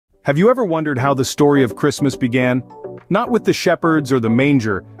Have you ever wondered how the story of Christmas began? Not with the shepherds or the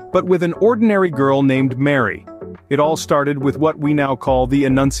manger, but with an ordinary girl named Mary. It all started with what we now call the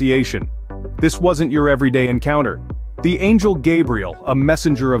Annunciation. This wasn't your everyday encounter. The angel Gabriel, a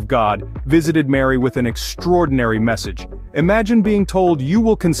messenger of God, visited Mary with an extraordinary message. Imagine being told you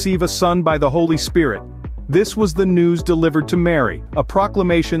will conceive a son by the Holy Spirit. This was the news delivered to Mary, a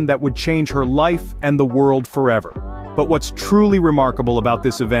proclamation that would change her life and the world forever. But what's truly remarkable about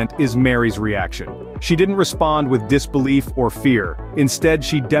this event is Mary's reaction. She didn't respond with disbelief or fear. Instead,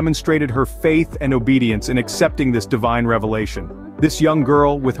 she demonstrated her faith and obedience in accepting this divine revelation. This young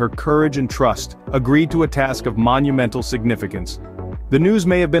girl, with her courage and trust, agreed to a task of monumental significance. The news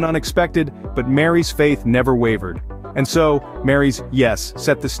may have been unexpected, but Mary's faith never wavered. And so, Mary's yes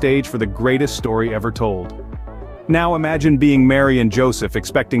set the stage for the greatest story ever told. Now imagine being Mary and Joseph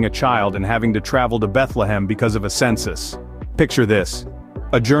expecting a child and having to travel to Bethlehem because of a census. Picture this.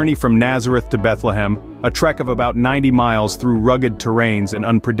 A journey from Nazareth to Bethlehem, a trek of about 90 miles through rugged terrains and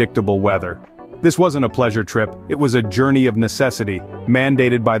unpredictable weather. This wasn't a pleasure trip, it was a journey of necessity,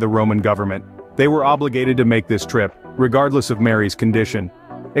 mandated by the Roman government. They were obligated to make this trip, regardless of Mary's condition.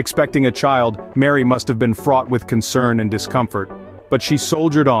 Expecting a child, Mary must have been fraught with concern and discomfort, but she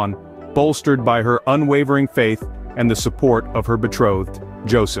soldiered on, bolstered by her unwavering faith and the support of her betrothed,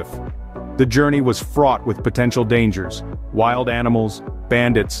 Joseph. The journey was fraught with potential dangers, wild animals,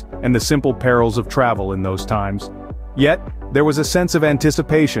 bandits, and the simple perils of travel in those times. Yet, there was a sense of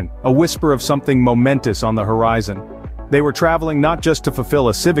anticipation, a whisper of something momentous on the horizon. They were traveling not just to fulfill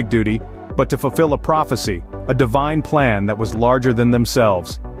a civic duty, but to fulfill a prophecy, a divine plan that was larger than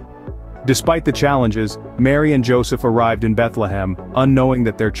themselves. Despite the challenges, Mary and Joseph arrived in Bethlehem, unknowing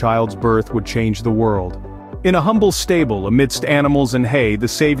that their child's birth would change the world. In a humble stable amidst animals and hay, the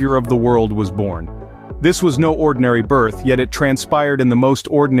Savior of the world was born. This was no ordinary birth, yet it transpired in the most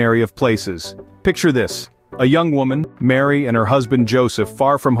ordinary of places. Picture this: a young woman, Mary, and her husband Joseph,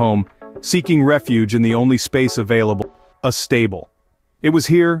 far from home, seeking refuge in the only space available, a stable. It was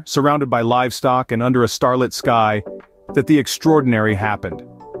here, surrounded by livestock and under a starlit sky, that the extraordinary happened.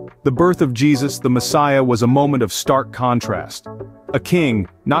 The birth of Jesus, the Messiah, was a moment of stark contrast. A king,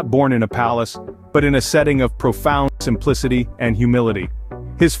 not born in a palace, but in a setting of profound simplicity and humility.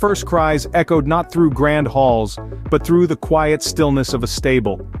 His first cries echoed not through grand halls, but through the quiet stillness of a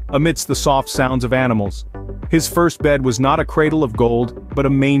stable, amidst the soft sounds of animals. His first bed was not a cradle of gold, but a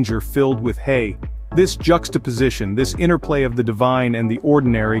manger filled with hay. This juxtaposition, this interplay of the divine and the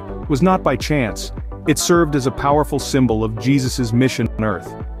ordinary, was not by chance. It served as a powerful symbol of Jesus' mission on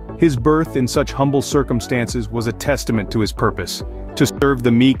earth. His birth in such humble circumstances was a testament to his purpose, to serve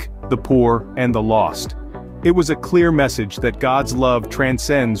the meek, the poor, and the lost. It was a clear message that God's love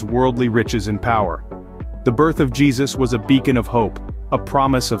transcends worldly riches and power. The birth of Jesus was a beacon of hope, a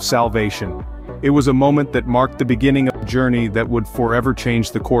promise of salvation. It was a moment that marked the beginning of a journey that would forever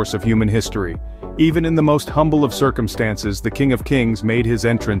change the course of human history. Even in the most humble of circumstances, the King of Kings made his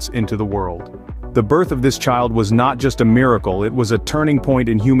entrance into the world. The birth of this child was not just a miracle, it was a turning point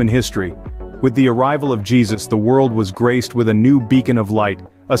in human history. With the arrival of Jesus, the world was graced with a new beacon of light,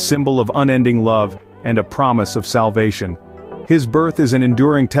 a symbol of unending love, and a promise of salvation. His birth is an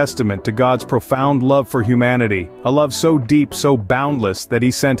enduring testament to God's profound love for humanity, a love so deep, so boundless, that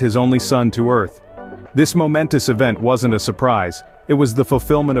he sent his only Son to earth. This momentous event wasn't a surprise, it was the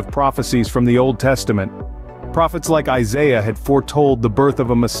fulfillment of prophecies from the Old Testament. Prophets like Isaiah had foretold the birth of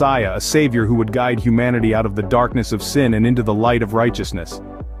a Messiah, a Savior who would guide humanity out of the darkness of sin and into the light of righteousness.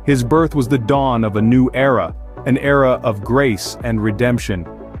 His birth was the dawn of a new era, an era of grace and redemption.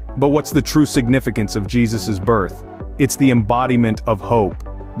 But what's the true significance of Jesus' birth? It's the embodiment of hope,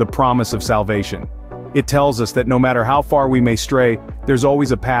 the promise of salvation. It tells us that no matter how far we may stray, there's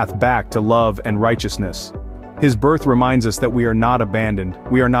always a path back to love and righteousness. His birth reminds us that we are not abandoned,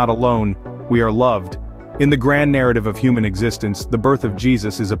 we are not alone, we are loved. In the grand narrative of human existence, the birth of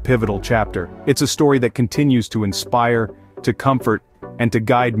Jesus is a pivotal chapter. It's a story that continues to inspire, to comfort, and to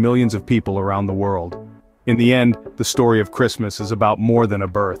guide millions of people around the world. In the end, the story of Christmas is about more than a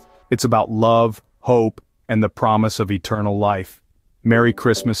birth. It's about love, hope, and the promise of eternal life. Merry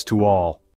Christmas to all.